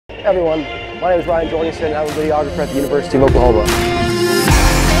Hey everyone, my name is Ryan Jorgensen and I'm a videographer at the University of Oklahoma.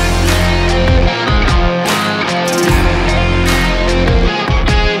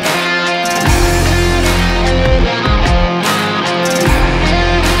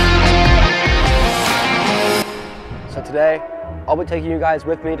 So today, I'll be taking you guys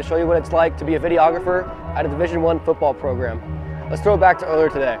with me to show you what it's like to be a videographer at a Division I football program. Let's throw it back to earlier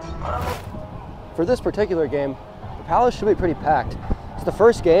today. For this particular game, the Palace should be pretty packed. It's the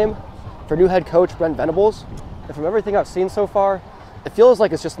first game for new head coach Brent Venables, and from everything I've seen so far, it feels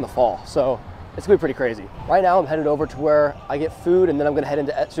like it's just in the fall, so it's gonna be pretty crazy. Right now I'm headed over to where I get food, and then I'm gonna head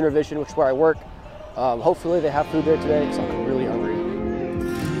into Sooner Vision, which is where I work. Hopefully they have food there today because I'm really hungry.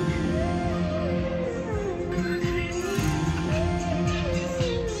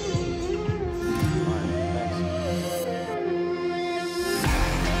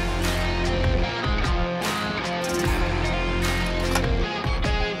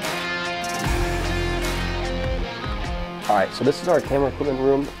 All right, so this is our camera equipment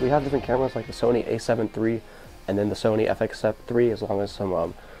room. We have different cameras like the Sony a7 III and then the Sony FX III, as long as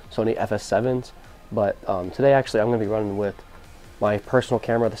some Sony FS7s. But today, actually, I'm gonna be running with my personal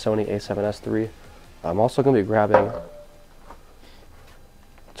camera, the Sony a7S III. I'm also gonna be grabbing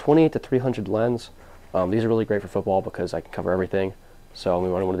 28 to 300 lens. These are really great for football because I can cover everything. So I'm gonna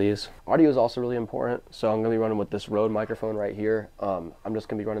be running one of these. Audio is also really important, so I'm gonna be running with this Rode microphone right here. I'm just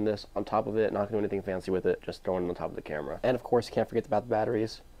gonna be running this on top of it, not gonna do anything fancy with it, just throwing it on top of the camera. And of course, you can't forget about the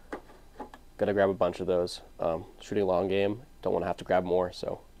batteries. Gotta grab a bunch of those. Shooting a long game, don't wanna have to grab more,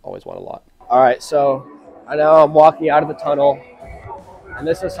 so always want a lot. All right, so I know I'm walking out of the tunnel, and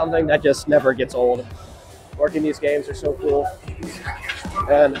this is something that just never gets old. Working these games are so cool,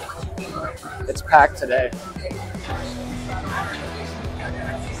 and it's packed today.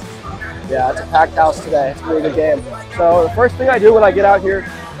 Yeah, it's a packed house today. It's a really good game. So the first thing I do when I get out here,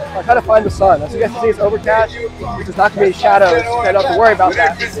 I try to find the sun. As you guys can see, it's overcast, which is not going to be shadows. So I don't have to worry about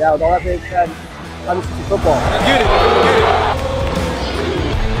that. Yeah, with all that being said, I'm just watching football.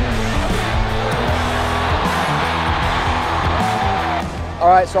 All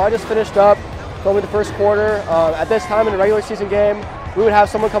right, so I just finished up filming the first quarter. At this time in a regular season game, we would have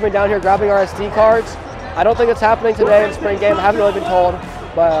someone coming down here grabbing our SD cards. I don't think it's happening today in the spring game. I haven't really been told.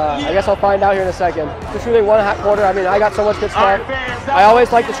 But I guess I'll find out here in a second. Just really one hot quarter. I mean, I got so much good stuff. I always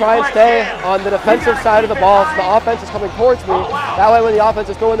like to try and stay on the defensive side of the ball so the offense is coming towards me. That way when the offense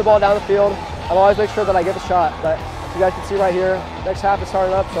is throwing the ball down the field, I'll always make sure that I get a shot. But you guys can see right here, next half is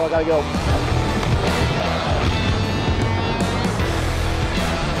starting up, so I gotta go.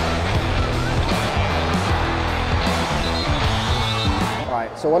 All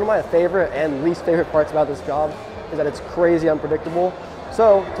right, so one of my favorite and least favorite parts about this job is that it's crazy unpredictable.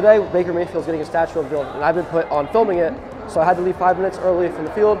 So today, Baker Mayfield's getting a statue unveiled, and I've been put on filming it, so I had to leave 5 minutes early from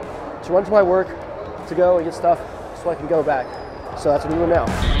the field to run to my work, to go and get stuff so I can go back. So that's what I'm doing now.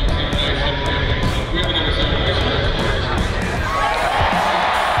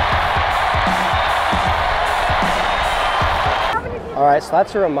 All right, so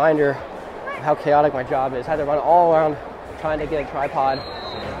that's a reminder of how chaotic my job is. I had to run all around trying to get a tripod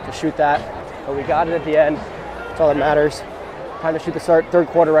to shoot that, but we got it at the end. That's all that matters. Time to shoot the third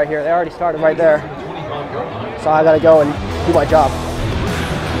quarter right here. They already started right there. So I gotta go and do my job.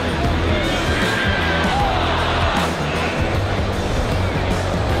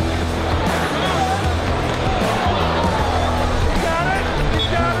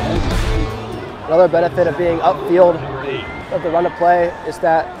 Another benefit of being upfield of the run of play is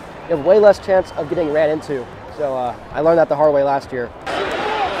that you have way less chance of getting ran into. So I learned that the hard way last year.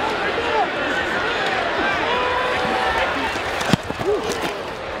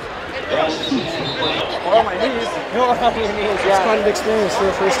 On my knees. It's quite an experience for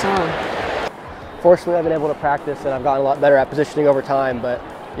the first time. Fortunately, I've been able to practice and I've gotten a lot better at positioning over time, but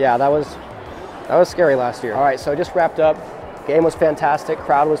yeah, that was scary last year. All right, so I just wrapped up. Game was fantastic,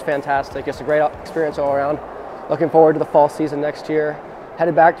 crowd was fantastic. It's a great experience all around. Looking forward to the fall season next year.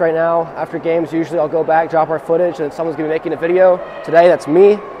 Headed back right now. After games, usually I'll go back, drop our footage, and someone's gonna be making a video. Today, that's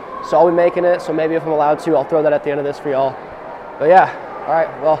me, so I'll be making it, so maybe if I'm allowed to, I'll throw that at the end of this for y'all. But yeah, all right,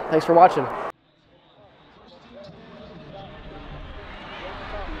 well, thanks for watching.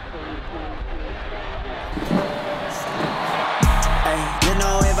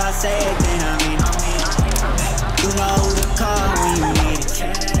 Say it, then I mean, you know who to call when you need it.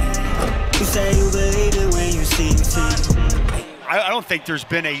 You say you believe it when you see it. I don't think there's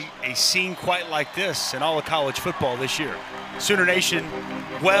been a scene quite like this in all of college football this year. Sooner Nation,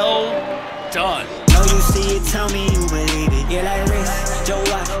 well done. No, you see it, tell me you believe it. Yeah, like Rick, Joe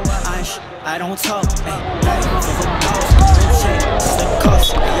Watt, I don't talk. Hey, like, the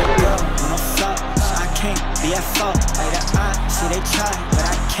cost.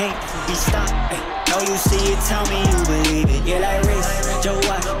 can't be stopped. Ay, know you see it, tell me you believe it. Yeah, like wrist, Joe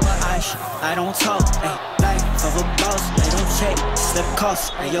watch, I don't talk. Ay, life of a boss, they don't check, slip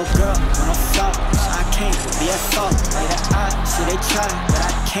cost. Ay, yo girl, wanna fuck, I can't be at fault. Ay, the eye, see they try, but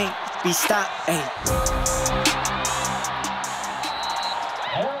I can't be stopped. Ay.